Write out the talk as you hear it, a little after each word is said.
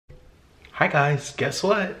Hi guys, guess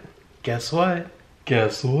what? Guess what?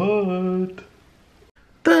 Guess what?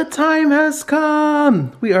 The time has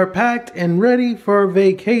come! We are packed and ready for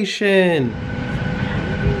vacation!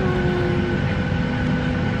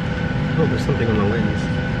 Oh, there's something on the lens.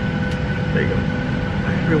 There you go.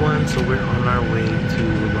 Hi everyone, so we're on our way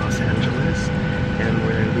to Los Angeles and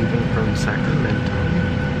we're leaving from Sacramento.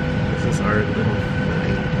 This is our little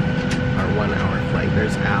flight, our 1 hour flight.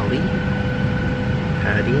 There's Allie,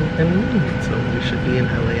 Patty, and me. So we should be in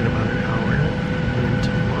LA in about an hour. And then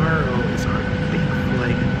tomorrow is our big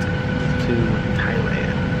flight to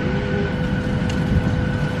Thailand.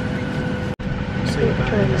 So you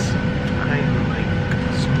guys, I am like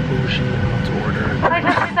so bougie, I'm about to order. Hi,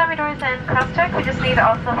 just please have your doors in cross-check. We just need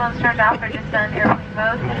all cell phones turned off or just on airplane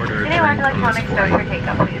mode. Any large electronics, store your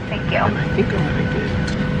takeout, please. Thank you. And I think I'm gonna get...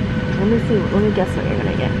 Let me see. Let me guess what you're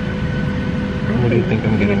gonna get. What do you think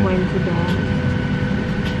I'm getting? You're going to the...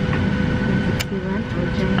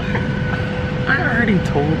 I already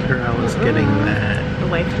told her I was getting that. The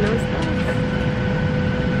wife knows that.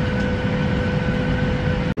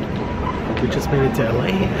 We just made it to LA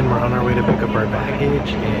and we're on our way to pick up our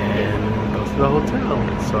baggage and go to the hotel.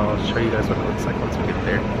 So I'll show you guys what it looks like once we get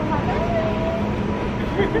there.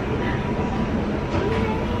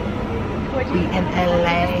 We in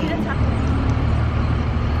LA.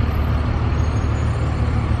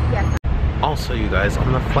 Also, you guys,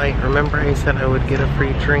 on the flight, remember I said I would get a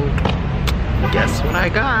free drink? Guess what I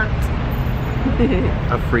got?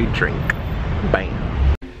 A free drink. Bam.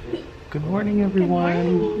 Good morning,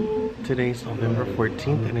 everyone. Today's November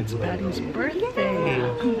 14th and it's Patty's birthday.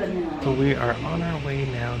 So we are on our way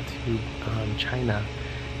now to China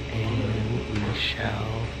and we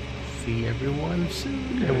shall see everyone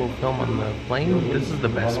soon. And we'll film on the plane. This is the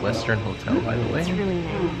Best Western Hotel, by the way. It's really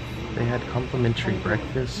nice. They had complimentary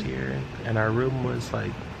breakfast here, and our room was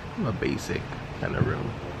like a basic kind of room.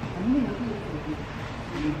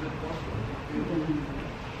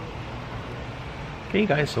 Okay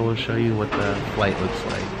guys, so we'll show you what the flight looks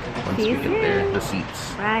like once we get there, the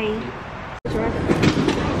seats. Bye.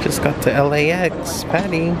 Just got to LAX,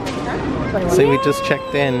 Patty. So we just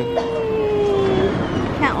checked in.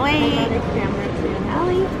 Can't wait.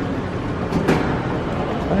 Bye.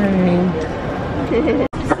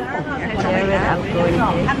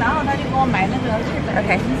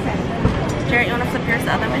 Okay. Jerry, you want to flip yours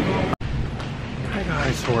the other way? Hi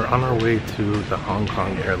guys, so we're on our way to the Hong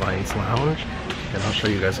Kong Airlines lounge and I'll show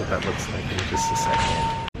you guys what that looks like in just a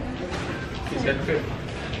second. He said 5.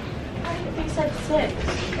 He said 6.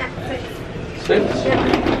 Yeah, 6? Yeah.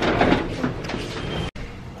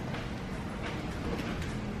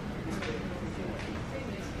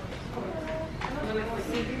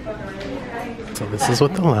 So this is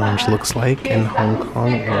what the lounge looks like in Hong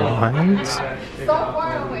Kong Airlines. So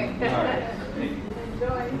far away.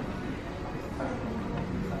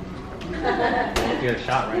 Get a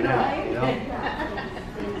shot right now, you know?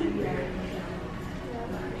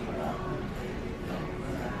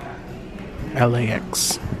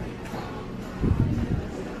 LAX.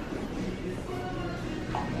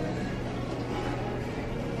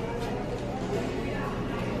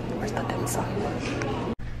 Where's the dim sum?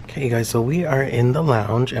 Okay guys, so we are in the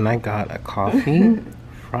lounge and I got a coffee,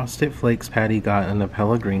 Frosted Flakes. Patty got an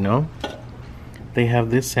Pellegrino. They have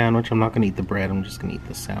this sandwich. I'm not gonna eat the bread, I'm just gonna eat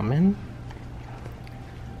the salmon.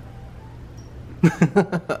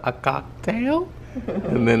 A cocktail.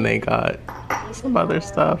 And then they got some other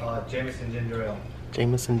stuff. Jameson ginger ale.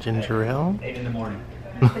 Jameson ginger ale. 8 in the morning.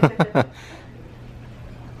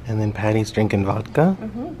 And then Patty's drinking vodka.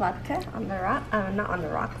 Vodka on the rock. Not on the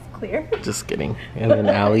rocks, clear. Just kidding. And then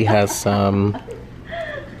Allie has some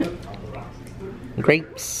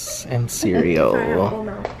grapes and cereal.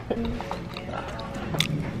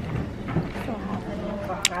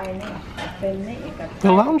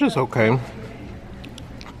 The lounge is okay.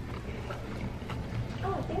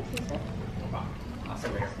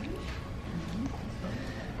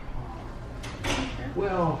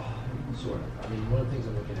 Well, sort of. I mean, one of the things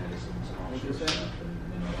I'm looking at is some options.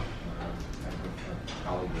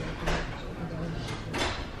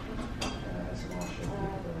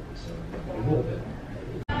 A little bit.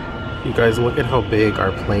 You guys, look at how big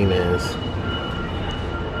our plane is.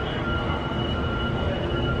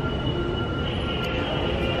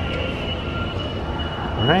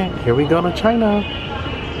 All right, here we go to China.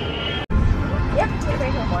 Yep, take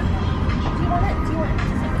right here one. Do you want it? Do you want it?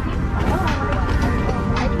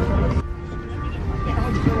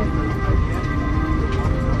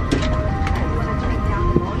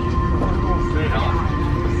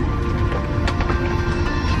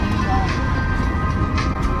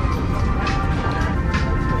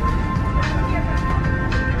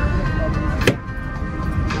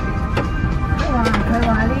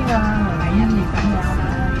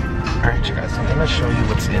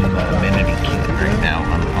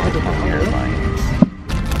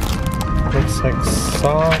 Looks like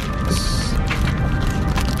socks.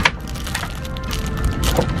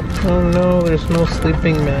 Oh no, there's no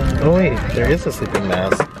sleeping mask. Oh wait, there is a sleeping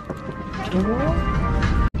mask.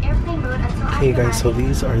 Hey guys, so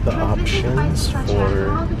these are the options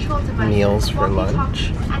for meals for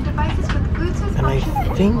lunch. And I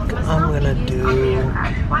think I'm gonna do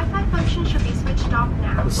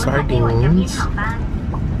the sardines,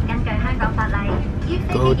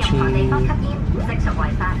 goji,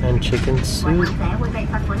 and chicken soup.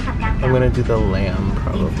 I'm gonna do the lamb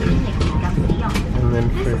probably. And then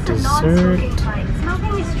for dessert,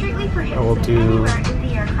 I will do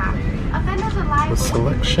a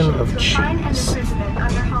selection of cheese.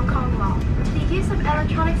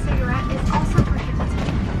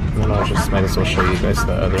 And then I'll just might as well show you guys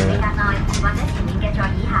the other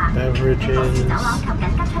beverages.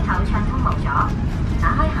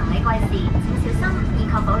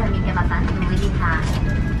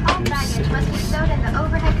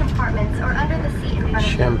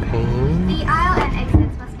 Champagne. The aisle and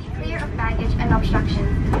exits must be clear of baggage and obstructions.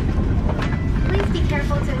 Please be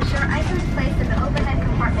careful to ensure items placed in the overhead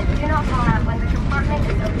compartment do not fall out when the compartment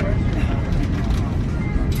is opened.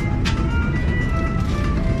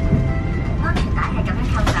 安全帶係咁樣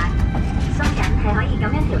扣上，鬆緊係可以咁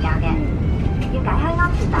樣調校嘅。要解開安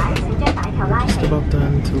全帶，請將帶扣拉起。當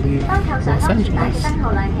扣上安全帶嘅燈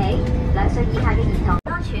號亮起，2歲以下嘅兒童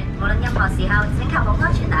安全，無論任何時候請扣好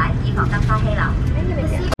安全帶，以防突發氣流。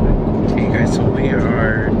Hey guys, so we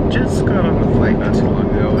are just got on the flight not too long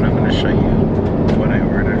ago, and I'm going to show you what I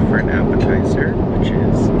ordered for an appetizer, which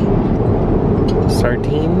is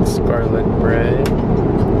sardines, garlic bread,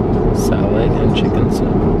 salad, and chicken soup.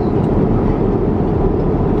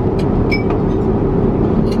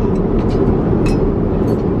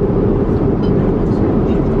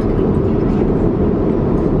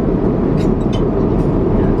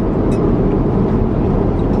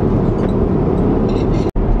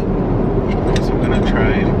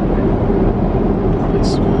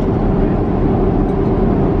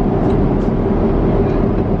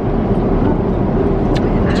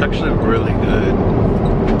 Really good.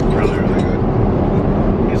 Really, really good.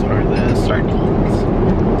 These are the sardines.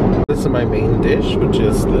 This is my main dish, which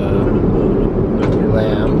is the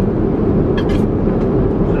lamb,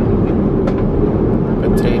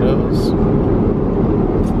 potatoes,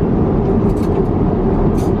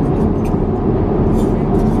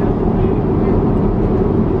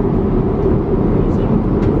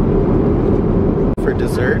 for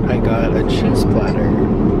dessert, I got a cheese platter.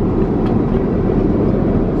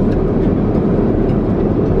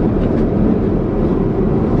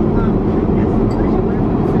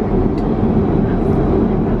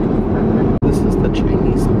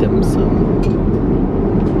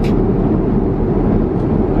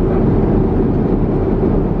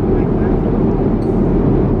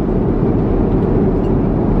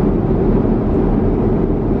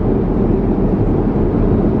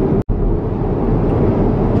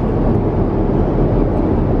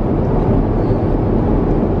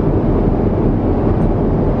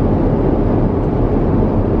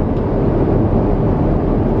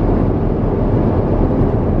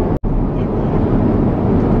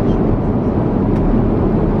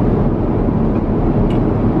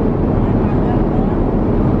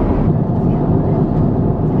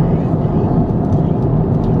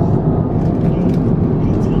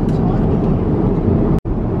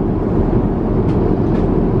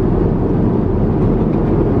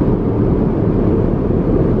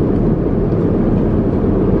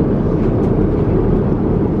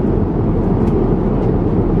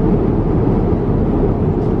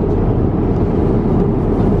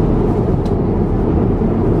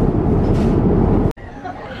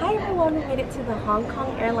 Hong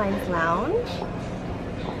Kong Airlines Lounge.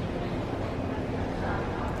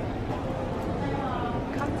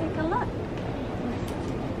 Come take a look.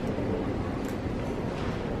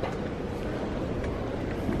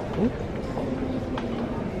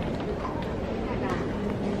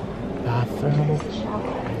 Bathroom.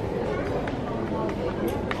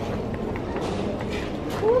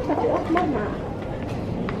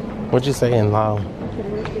 What'd you say in Lao?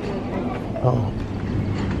 Oh.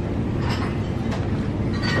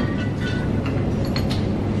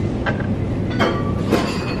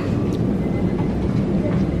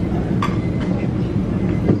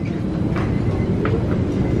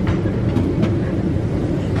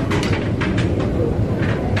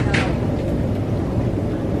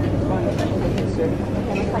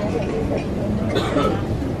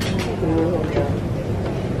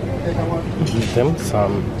 Dim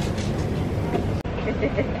sum.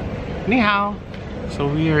 Ni hao. So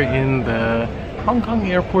we are in the Hong Kong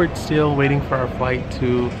airport, still waiting for our flight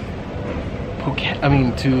to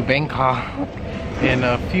Phuket, to Bangkok in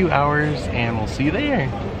a few hours, and we'll see you there.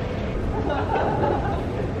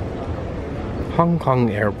 Hong Kong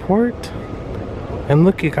airport, and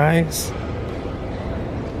look, you guys,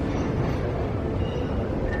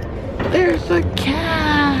 there's a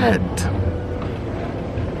cat.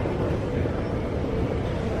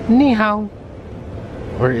 Ni hao.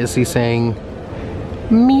 Or is he saying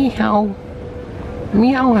meow?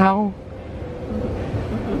 Meow how?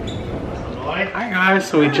 Hi guys,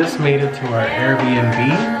 so we just made it to our Airbnb,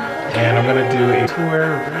 and I'm gonna do a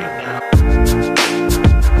tour right now.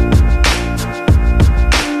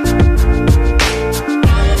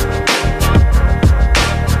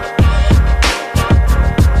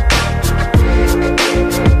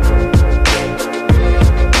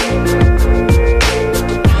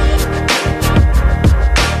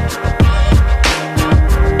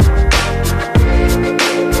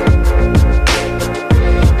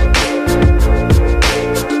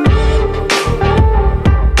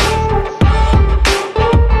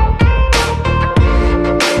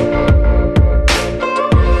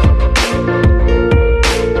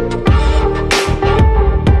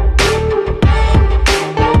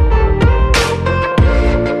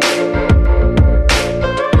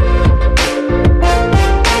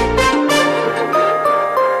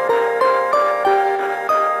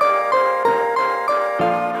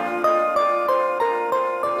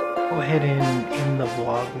 In the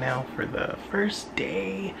vlog now for the first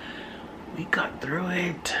day. We got through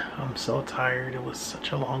it. I'm so tired. It was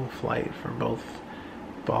such a long flight for both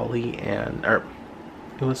Bali and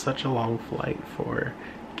it was such a long flight for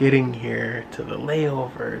getting here, to the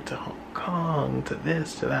layover, to Hong Kong, to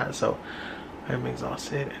this, to that. So I'm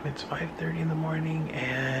exhausted, and it's 5:30 in the morning,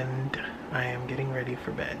 and I am getting ready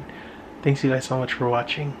for bed. Thanks you guys so much for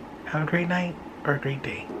watching. Have a great night or a great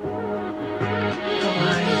day.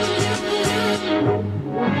 Bye.